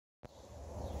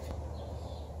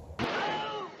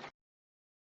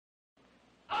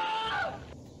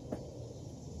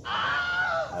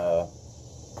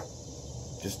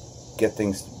get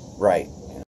things right.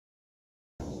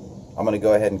 I'm going to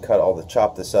go ahead and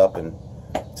chop this up, and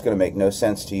it's going to make no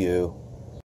sense to you.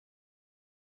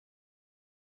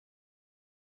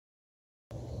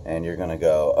 And you're going to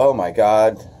go, oh my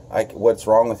God, what's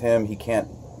wrong with him? He can't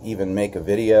even make a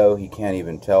video. He can't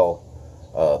even tell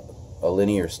a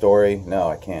linear story. No,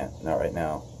 I can't. Not right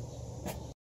now.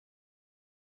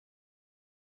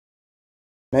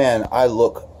 Man, I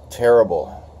look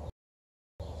terrible.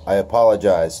 I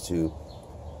apologize to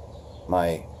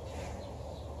my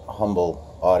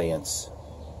humble audience.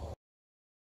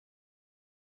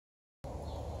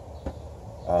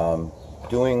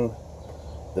 Doing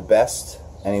the best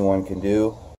anyone can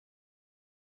do.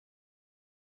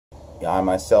 I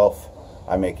myself,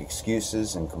 I make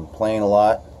excuses and complain a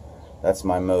lot. That's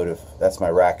my motive. That's my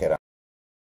racket.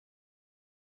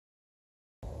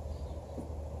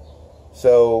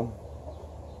 So,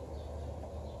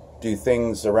 do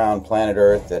things around planet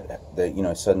Earth that you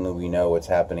know, suddenly we know what's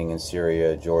happening in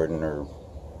Syria, Jordan, or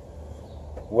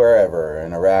wherever,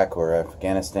 in Iraq or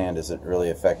Afghanistan, does it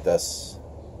really affect us?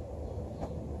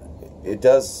 It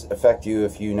does affect you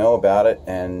if you know about it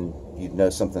and you know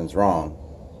something's wrong.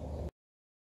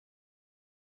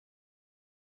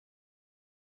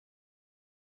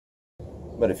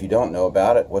 But if you don't know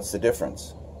about it, what's the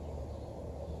difference?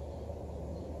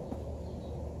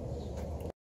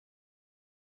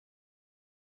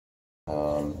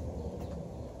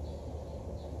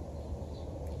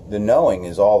 The knowing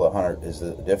is all is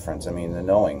the difference. I mean, the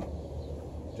knowing,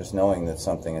 just knowing that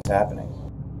something is happening.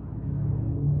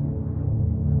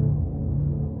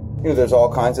 You know, there's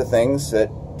all kinds of things that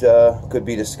could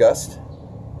be discussed.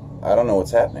 I don't know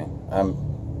what's happening.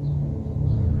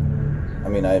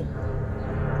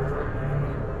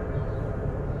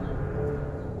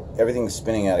 Everything's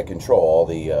spinning out of control. All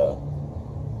the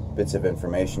bits of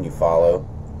information you follow,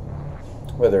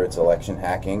 whether it's election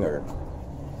hacking or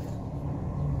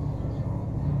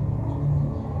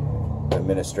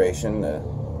administration,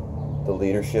 the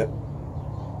leadership,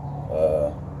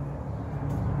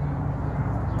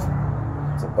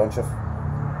 it's a bunch of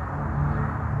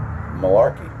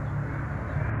malarkey.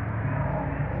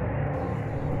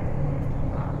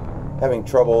 Having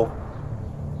trouble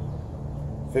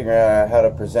figuring out how to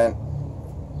present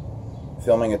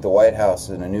filming at the White House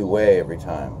in a new way every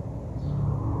time.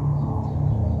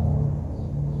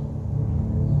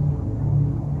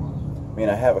 I mean,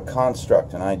 I have a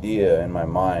construct, an idea in my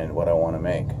mind what I want to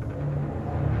make.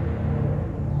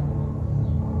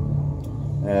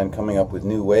 And coming up with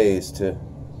new ways to,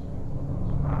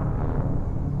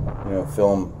 you know,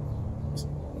 film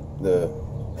the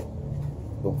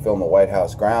White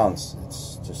House grounds.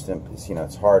 It's just, you know,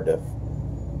 it's hard to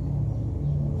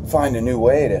find a new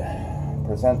way to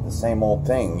present the same old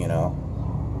thing, you know.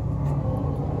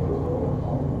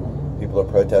 People are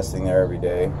protesting there every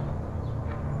day.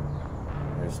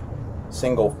 There's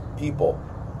single people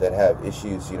that have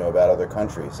issues, you know, about other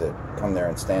countries that come there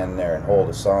and stand there and hold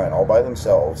a sign all by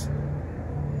themselves.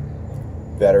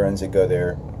 Veterans that go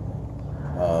there,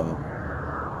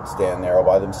 stand there all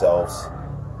by themselves.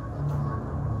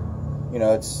 You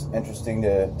know, it's interesting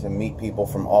to meet people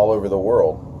from all over the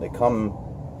world. They come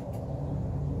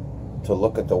to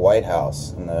look at the White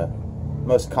House, and the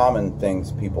most common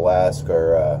things people ask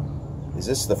are, is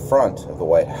this the front of the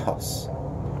White House?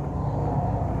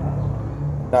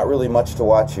 Not really much to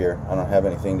watch here. I don't have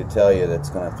anything to tell you that's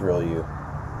going to thrill you.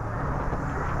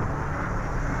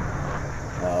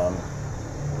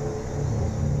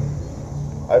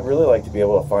 I'd really like to be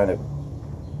able to find a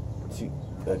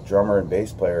drummer and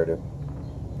bass player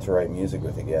to write music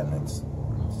with again. It's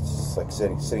just like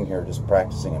sitting here just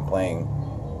practicing and playing.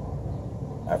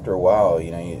 After a while,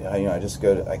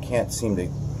 I can't seem to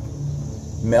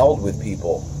meld with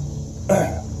people.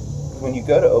 When you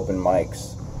go to open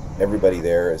mics, everybody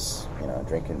there is, you know,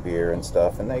 drinking beer and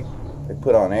stuff, and they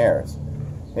put on airs.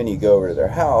 Then you go over to their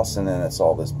house, and then it's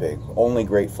all this big only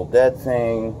Grateful Dead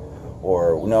thing,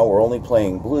 or no, we're only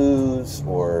playing blues,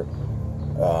 or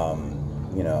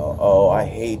you know, oh, I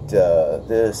hate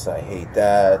this, I hate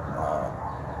that,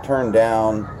 turn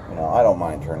down. You know, I don't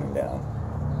mind turning down.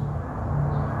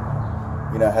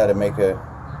 You know how to make a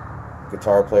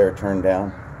guitar player turn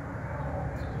down?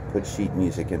 Put sheet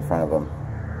music in front of them.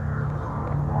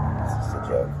 It's just a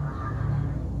joke.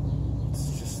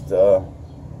 It's just,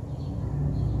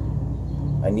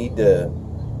 I need to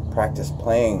practice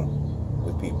playing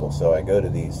with people, so I go to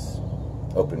these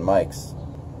open mics,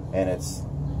 and it's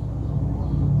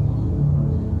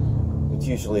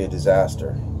usually a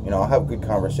disaster. You know, I'll have good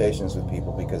conversations with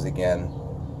people because, again,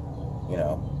 you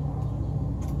know,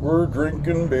 we're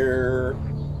drinking beer.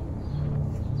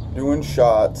 doing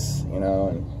shots, you know,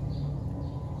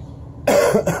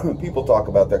 and people talk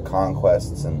about their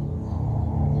conquests, and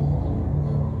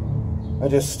I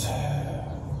just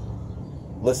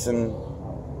listen,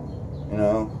 you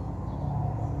know,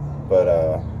 but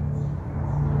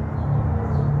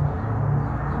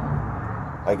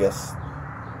I guess,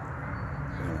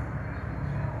 you know,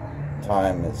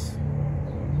 time has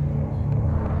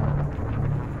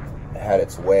had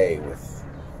its way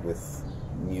with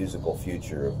musical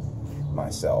future of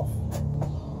myself.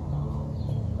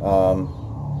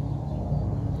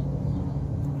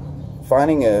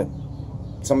 Finding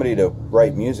somebody to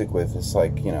write music with is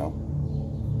like, you know,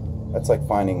 that's like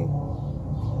finding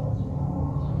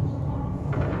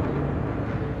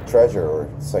treasure, or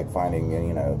it's like finding,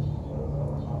 you know,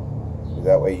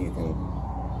 that way you can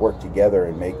work together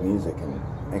and make music and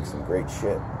make some great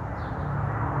shit.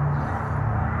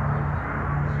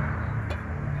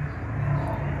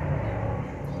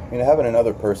 You know, having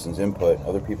another person's input,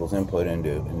 other people's input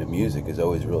into music is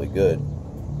always really good.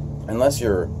 Unless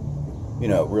you're, you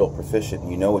know, real proficient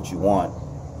and you know what you want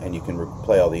and you can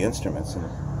play all the instruments and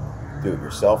do it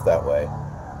yourself that way.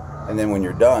 And then when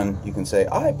you're done, you can say,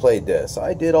 I played this,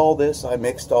 I did all this, I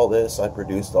mixed all this, I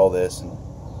produced all this.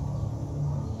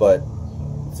 But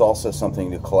it's also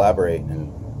something to collaborate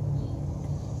and,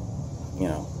 you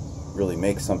know, really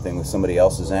make something with somebody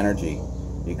else's energy.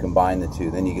 You combine the two,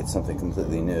 then you get something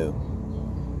completely new.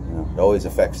 You know, it always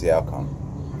affects the outcome.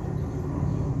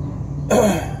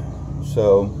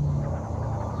 So,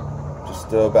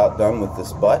 just about done with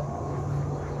this butt.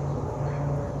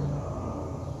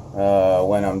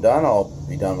 When I'm done, I'll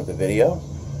be done with the video.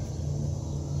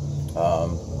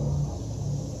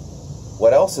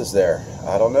 What else is there?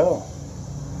 I don't know.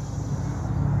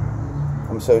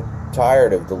 I'm so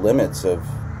tired of the limits of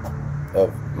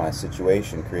my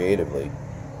situation creatively.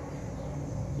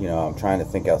 You know, I'm trying to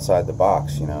think outside the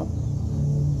box, you know.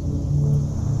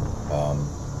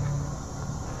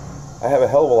 I have a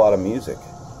hell of a lot of music.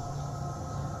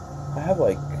 I have,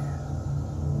 like,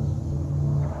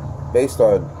 based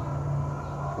on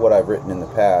what I've written in the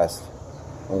past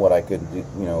and what I could do,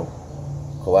 you know,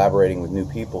 collaborating with new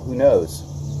people, who knows?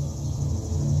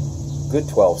 Good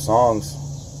 12 songs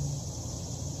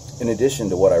in addition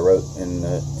to what I wrote in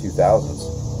the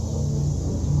 2000s.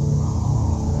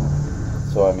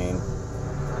 So, I mean,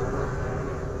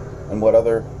 and what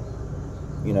other,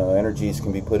 you know, energies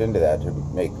can be put into that to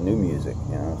make new music,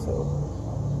 you know?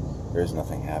 So there's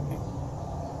nothing happening.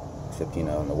 Except, you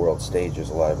know, on the world stage there's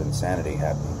a lot of insanity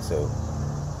happening. So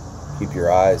keep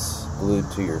your eyes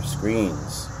glued to your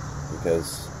screens,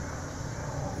 because,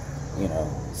 you know,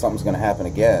 something's going to happen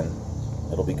again.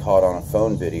 It'll be caught on a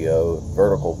phone video,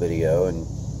 vertical video, and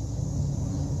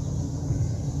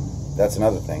that's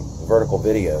another thing, vertical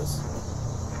videos.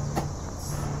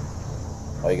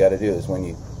 All you got to do is when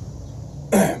you,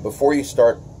 before you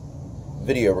start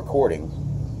video recording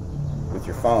with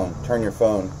your phone, turn your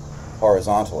phone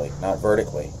horizontally, not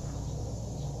vertically.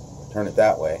 Turn it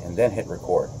that way, and then hit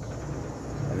record.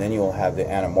 And then you will have the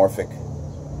anamorphic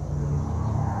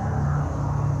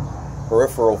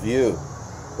peripheral view,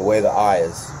 the way the eye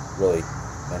is really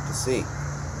meant to see.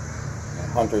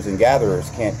 And hunters and gatherers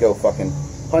can't go fucking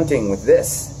hunting with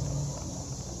this.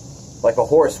 Like a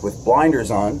horse with blinders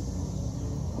on.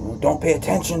 Don't pay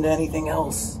attention to anything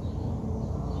else.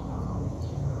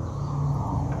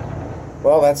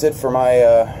 Well, that's it for my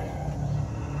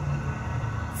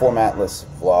formatless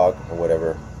vlog, or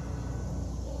whatever.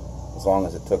 As long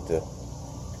as it took to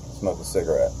smoke a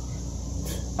cigarette.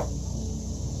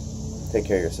 Take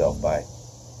care of yourself. Bye.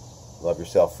 Love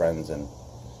yourself, friends, and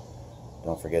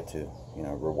don't forget to, you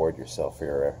know, reward yourself for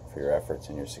your efforts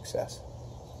and your success.